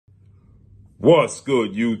What's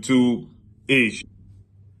good, YouTube?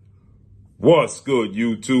 What's good,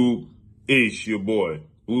 YouTube? It's your boy,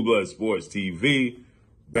 Blue Blood Sports TV,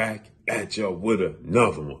 back at y'all with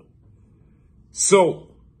another one.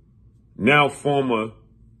 So, now former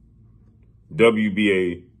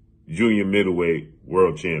WBA junior middleweight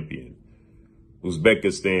world champion,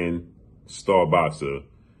 Uzbekistan star boxer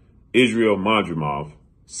Israil Madrimov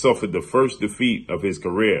suffered the first defeat of his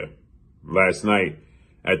career last night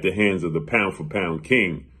at the hands of the pound-for-pound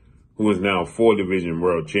king, who is now 4-division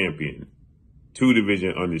world champion,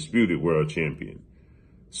 2-division undisputed world champion,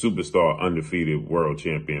 superstar undefeated world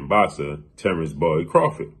champion boxer, Terrence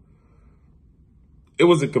Crawford. It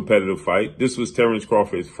was a competitive fight. This was Terrence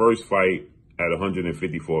Crawford's first fight at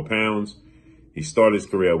 154 pounds. He started his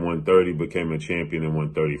career at 130, became a champion in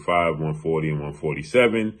 135, 140, and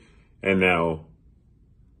 147. And now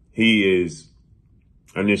he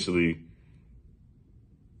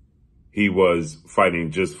was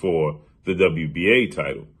fighting just for the WBA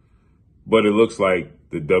title. But it looks like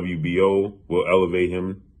the WBO will elevate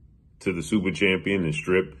him to the super champion and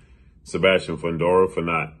strip Sebastian Fundora for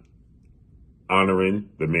not honoring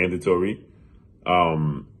the mandatory.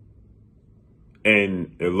 And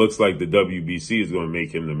it looks like the WBC is going to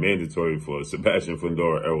make him the mandatory for Sebastian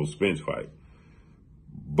Fundora Errol Spence fight.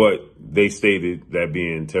 But they stated that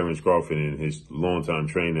being Terrence Crawford and his longtime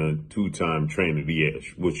trainer, two-time trainer of the year,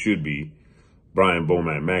 which should be Brian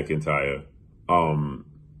Bomac McIntyre,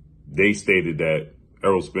 they stated that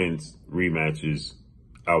Errol Spence rematch is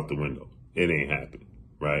out the window. It ain't happening,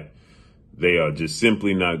 right? They are just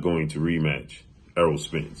simply not going to rematch Errol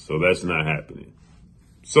Spence. So that's not happening.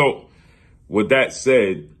 So with that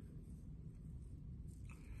said,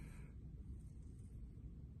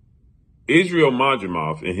 Israil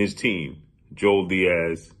Madrimov and his team, Joel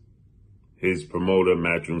Diaz, his promoter,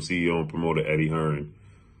 Matchroom CEO and promoter Eddie Hearn,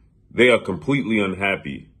 they are completely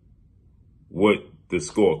unhappy with the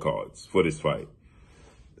scorecards for this fight.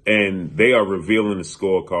 And they are revealing the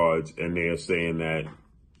scorecards, and they are saying that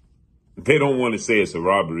they don't want to say it's a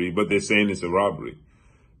robbery, but they're saying it's a robbery,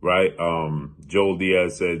 right? Joel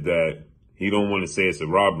Diaz said that he don't want to say it's a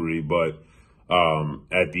robbery, but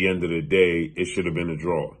at the end of the day, it should have been a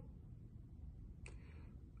draw.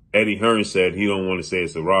 Eddie Hearn said he don't want to say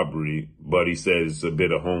it's a robbery, but he says it's a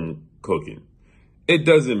bit of home cooking. It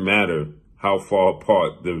doesn't matter how far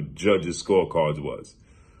apart the judges' scorecards was.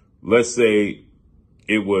 Let's say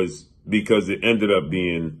it was because it ended up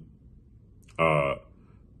being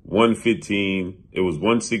 115, it was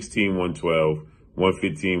 116, 112,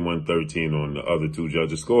 115, 113 on the other two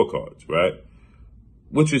judges' scorecards, right?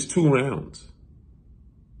 Which is 2 rounds.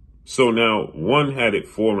 So now one had it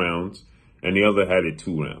 4 rounds, and the other had it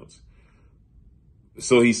 2 rounds.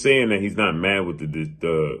 So he's saying that he's not mad with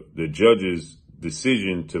the judge's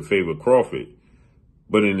decision to favor Crawford,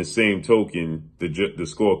 but in the same token, the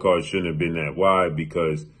scorecard shouldn't have been that wide,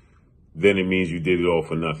 because then it means you did it all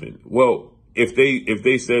for nothing. Well, if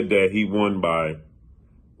they said that he won by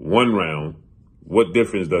 1 round, what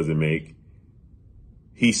difference does it make?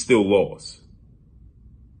 He still lost.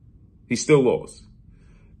 He still lost.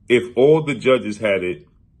 If all the judges had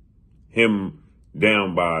him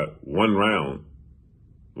down by 1 round,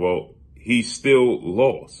 well, he still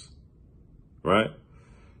lost, right?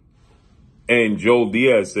 And Joel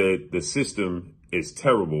Diaz said the system is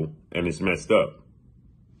terrible and it's messed up.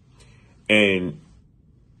 And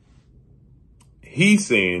he's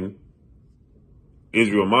saying,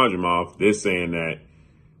 Israil Madrimov, they're saying that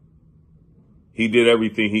he did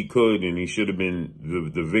everything he could and he should have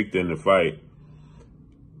been the victor in the fight.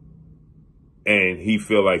 And he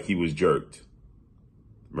feel like he was jerked,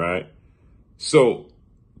 right? So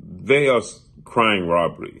they are crying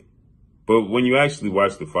robbery. But when you actually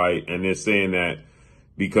watch the fight, and they're saying that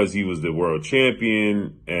because he was the world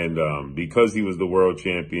champion, and because he was the world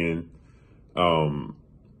champion,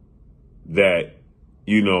 that,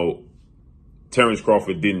 you know, Terrence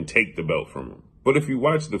Crawford didn't take the belt from him. But if you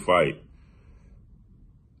watch the fight,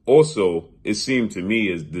 also, it seemed to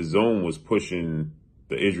me as the zone was pushing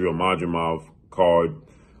the Israil Madrimov card,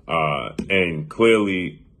 and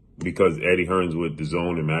clearly because Eddie Hearn's with the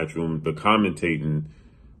zone and Matchroom, the commentating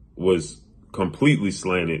was completely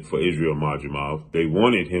slanted for Israil Madrimov. They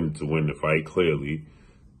wanted him to win the fight, clearly,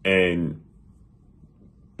 and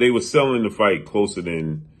they were selling the fight closer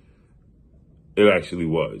than it actually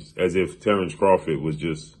was, as if Terrence Crawford was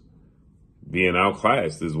just being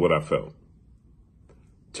outclassed, is what I felt.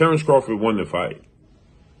 Terrence Crawford won the fight.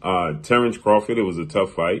 Terrence Crawford, it was a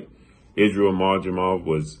tough fight. Israil Madrimov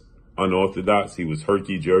was unorthodox. He was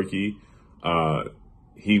herky-jerky.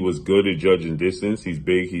 He was good at judging distance. He's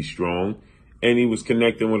big, he's strong, and he was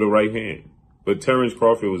connecting with a right hand. But Terrence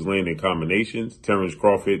Crawford was landing combinations. Terrence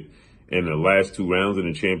Crawford, in the last 2 rounds, in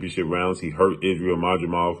the championship rounds, he hurt Israil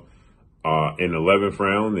Madrimov in the 11th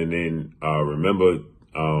round. And then remember,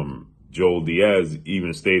 Joel Diaz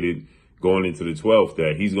even stated going into the 12th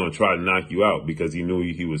that he's going to try to knock you out because he knew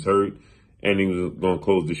he was hurt and he was going to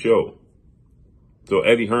close the show. So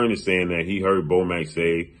Eddie Hearn is saying that he heard Bomac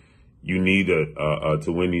say, you need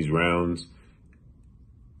to win these rounds,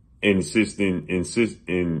 insinuating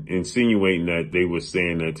that they were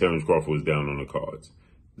saying that Terrence Crawford was down on the cards.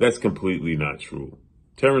 That's completely not true.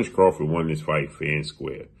 Terrence Crawford won this fight fair and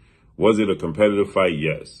square. Was it a competitive fight?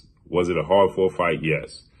 Yes. Was it a hard-fought fight?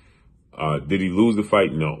 Yes. Did he lose the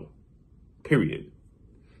fight? No. Period.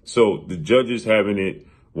 So the judges having it,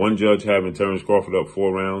 one judge having Terrence Crawford up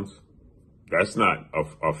 4 rounds, that's not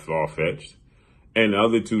a far-fetched. And the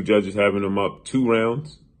other 2 judges having him up 2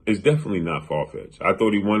 rounds is definitely not far-fetched. I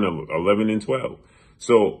thought he won 11 and 12.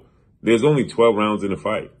 So there's only 12 rounds in the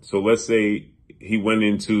fight. So let's say he went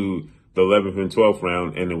into the 11th and 12th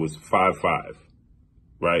round and it was 5-5,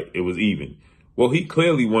 right? It was even. Well, he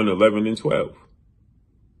clearly won 11 and 12.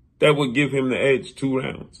 That would give him the edge 2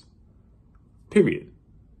 rounds. Period.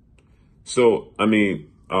 So, I mean,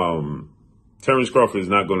 Terrence Crawford is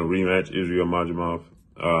not going to rematch Israil Madrimov.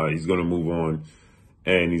 He's going to move on,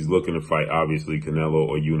 and he's looking to fight, obviously, Canelo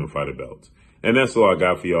or unify the belts. And that's all I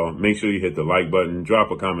got for y'all. Make sure you hit the like button. Drop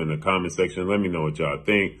a comment in the comment section. Let me know what y'all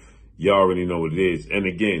think. Y'all already know what it is. And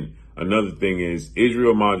again, another thing is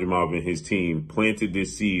Israil Madrimov and his team planted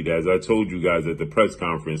this seed, as I told you guys at the press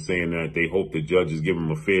conference, saying that they hope the judges give him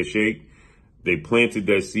a fair shake. They planted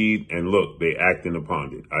that seed, and look, they acting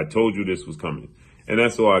upon it. I told you this was coming. And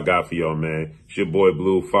that's all I got for y'all, man. It's your boy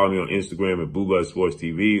Blue. Follow me on Instagram at Blue Blood Sports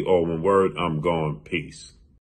TV. All one word, I'm gone. Peace.